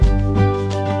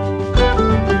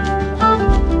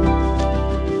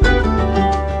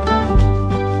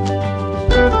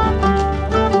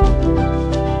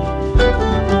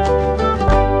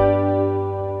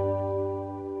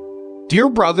Dear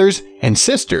brothers and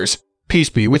sisters, peace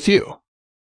be with you.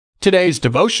 Today's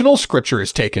devotional scripture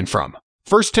is taken from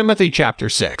 1 Timothy chapter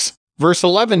 6, verse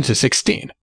 11 to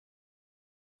 16.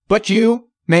 But you,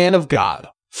 man of God,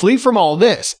 flee from all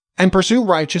this, and pursue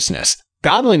righteousness,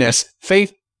 godliness,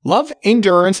 faith, love,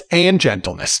 endurance, and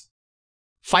gentleness.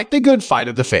 Fight the good fight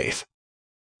of the faith.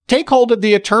 Take hold of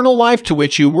the eternal life to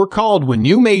which you were called when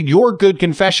you made your good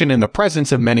confession in the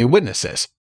presence of many witnesses.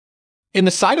 In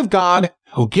the sight of God,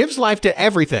 who gives life to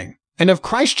everything, and of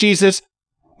Christ Jesus,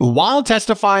 who while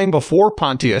testifying before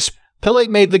Pontius Pilate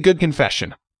made the good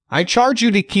confession, I charge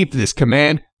you to keep this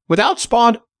command without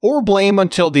spot or blame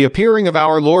until the appearing of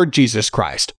our Lord Jesus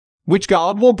Christ, which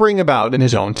God will bring about in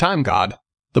his own time. God,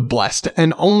 the blessed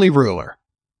and only ruler,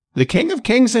 the King of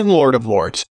kings and Lord of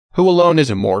lords, who alone is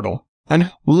immortal,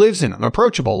 and who lives in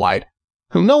unapproachable light,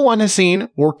 whom no one has seen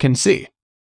or can see.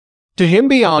 To him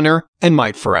be honor and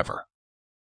might forever.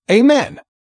 Amen.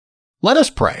 Let us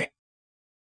pray.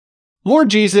 Lord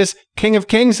Jesus, King of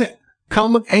kings,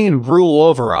 come and rule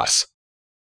over us.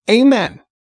 Amen.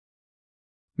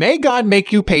 May God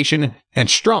make you patient and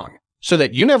strong, so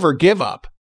that you never give up.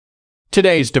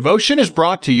 Today's devotion is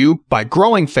brought to you by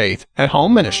Growing Faith at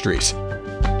Home Ministries.